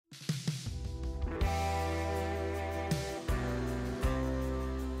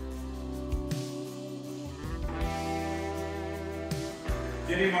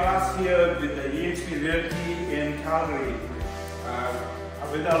Morrison here with the EXP Realty in Calgary,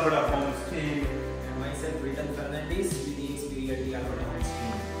 with Alberta Homes team. And myself, Fernandez with the EXP Realty Alberta Homes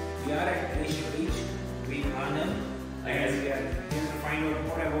team. We are at Glacier Ridge with Anand, and we are here to find out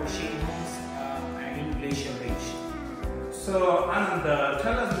more about Trico Homes and in Glacier Ridge. So Anand,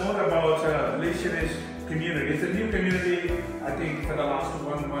 tell us more about Glacier Ridge community. It's a new community, I think, for the last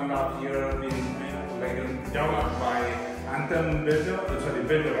one and a half year being developed by Anthem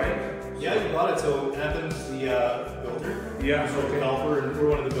builder, right? Yeah, you got it. So Anthem's the builder. Yeah. So developer, and we're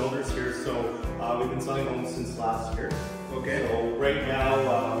one of the builders here. So we've been selling homes since last year. Okay. So right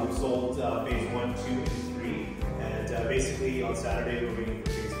now we've sold phase 1, 2, and 3, and basically on Saturday we're waiting for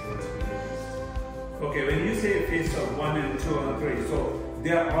phase 4 to be released. Okay, when you say phase 1 and 2 and 3, so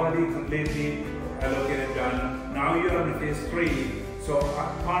they are already completely allocated done. Now you're on phase 3. So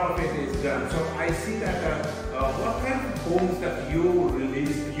part of it is done. So I see that what kind of homes that you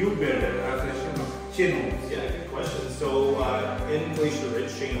build as a Chain Homes? Yeah, good question. So in Glacier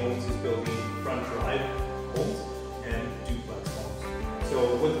Ridge, Chain Homes is building front drive homes and duplex homes.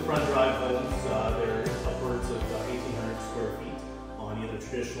 So with the front drive homes, they're upwards of 1,800 square feet on either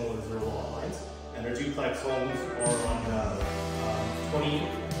traditional or zero lot lines. And their duplex homes are on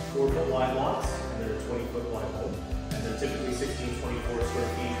 24-foot wide lots, and they're 20-foot wide homes. And they're typically 16-24 square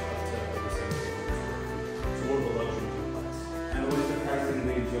feet up to over 700 square feet. So more of a luxury duplex. And what is the pricing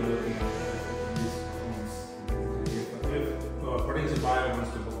range you're looking at in these homes? If a potential buyer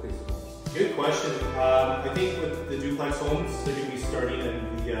wants to book these homes? Good question. I think with the duplex homes, they're going to be starting in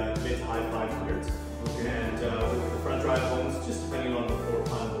the mid to high 500s. Okay. And with the front drive homes, just depending on the floor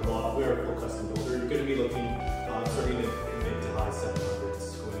plan of the lot, we're a full custom builder. You're going to be looking starting in mid to high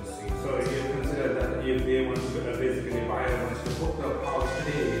 700s. So you consider that if they want to basically buyer wants to book the house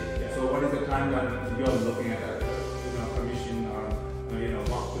today, yeah. So what is the time that you're looking at commission or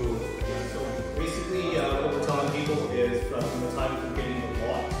walkthrough? Yeah, so basically what we're telling people is from the time of getting the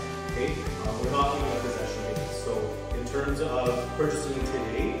lot, okay, we're not looking at possession dates. So in terms of purchasing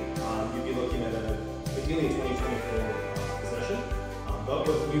today, you'd be looking at ideally a 2024 possession. But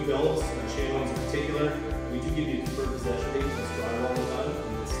with new builds and Chain Homes in particular, we do give you a preferred possession date once drywall is done.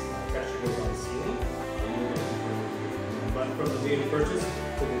 Pressure goes on the ceiling, but from the date of purchase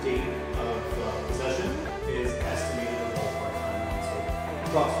to the date of possession is estimated a ballpark timeline, so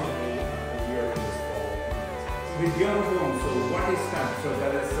approximately a year from this fall. With your home, so what is done? So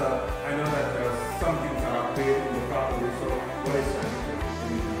that is, I know that some things are upgraded in the property, so what is done?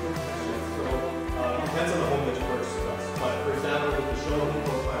 So depends on the home that you purchase with us, but for example, with the showroom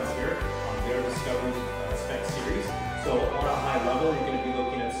floor plans here, they're Discovery Spec Series. So on a high level, you're going to be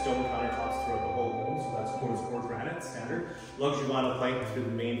looking at stone countertops throughout the whole home. So that's core granite, standard. Luxury vinyl plank through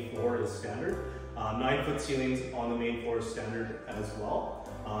the main floor is standard. 9-foot ceilings on the main floor is standard as well.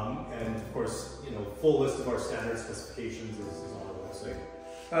 And of course, full list of our standard specifications is on our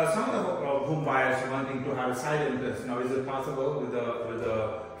website. Some of the home buyers are wanting to have a side entrance. Now, is it possible with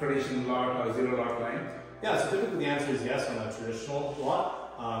the traditional lot or zero lot line? Yeah, so typically the answer is yes on a traditional lot.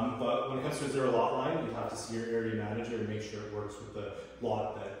 But when it comes to a zero lot line, you have to see your area manager to make sure it works with the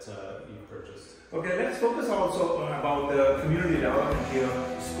lot that you purchased. Okay, let's focus also about the community development here.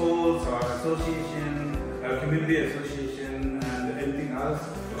 Schools or association, community association, and anything else.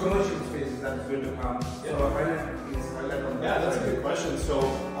 Commercial spaces that is going to come. Yeah. So highlight on that. Yeah, that's a good question. So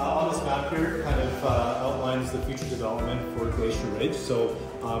on this map here, kind of outlines the future development for Glacier Ridge. So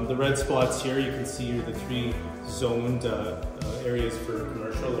the red spots here, you can see are the 3 zoned areas for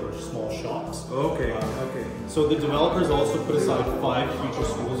commercial or small shops. Okay. Okay. So the developers also put aside 5 future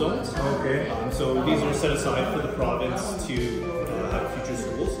school zones. Okay. So these are set aside for the province to have future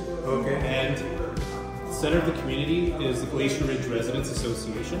schools. Okay. And the center of the community is the Glacier Ridge Residents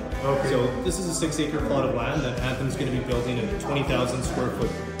Association. Okay. So this is a 6-acre plot of land that Anthem's going to be building a 20,000 square foot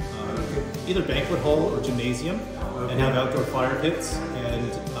either banquet hall or gymnasium, and have outdoor fire pits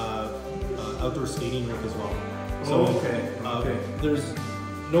and outdoor skating rink as well. So there's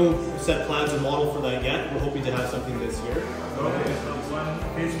no set plans or model for that yet. We're hoping to have something this year. Okay, so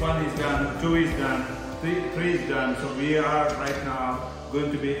phase 1 is done, 2 is done, 3 is done. So we are right now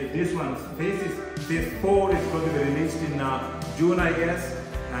going to be, this one, phase 4 is going to be released in June, I guess,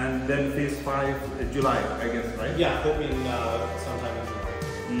 and then phase 5 July, I guess, right? Yeah, hoping sometime in July.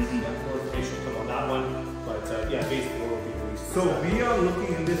 Yeah, more information will come on that one, but yeah, phase 4 will be released. So we are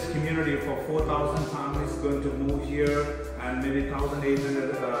looking in this community for 4,000 families going to move here, and maybe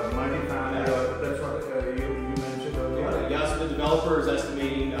 1,800 multifamily. That's what you mentioned earlier. Yeah, so the developer is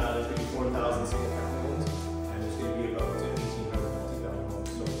estimating there's going to be 4,000 single-family homes, and there's going to be about 1,800 multifamily homes.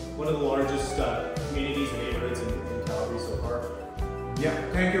 So one of the largest communities and neighborhoods in Calgary so far. Yeah,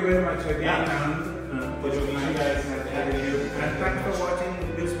 thank you very much again. Yeah. Pleasure to meet you guys. Having you. And thanks for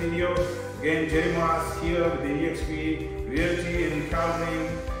watching this video. Again, Jayman here with the EXP Realty in Calgary.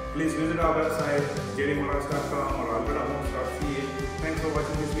 Please visit our website jayman.com or albertahomes.ca. Thanks for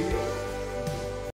watching this video.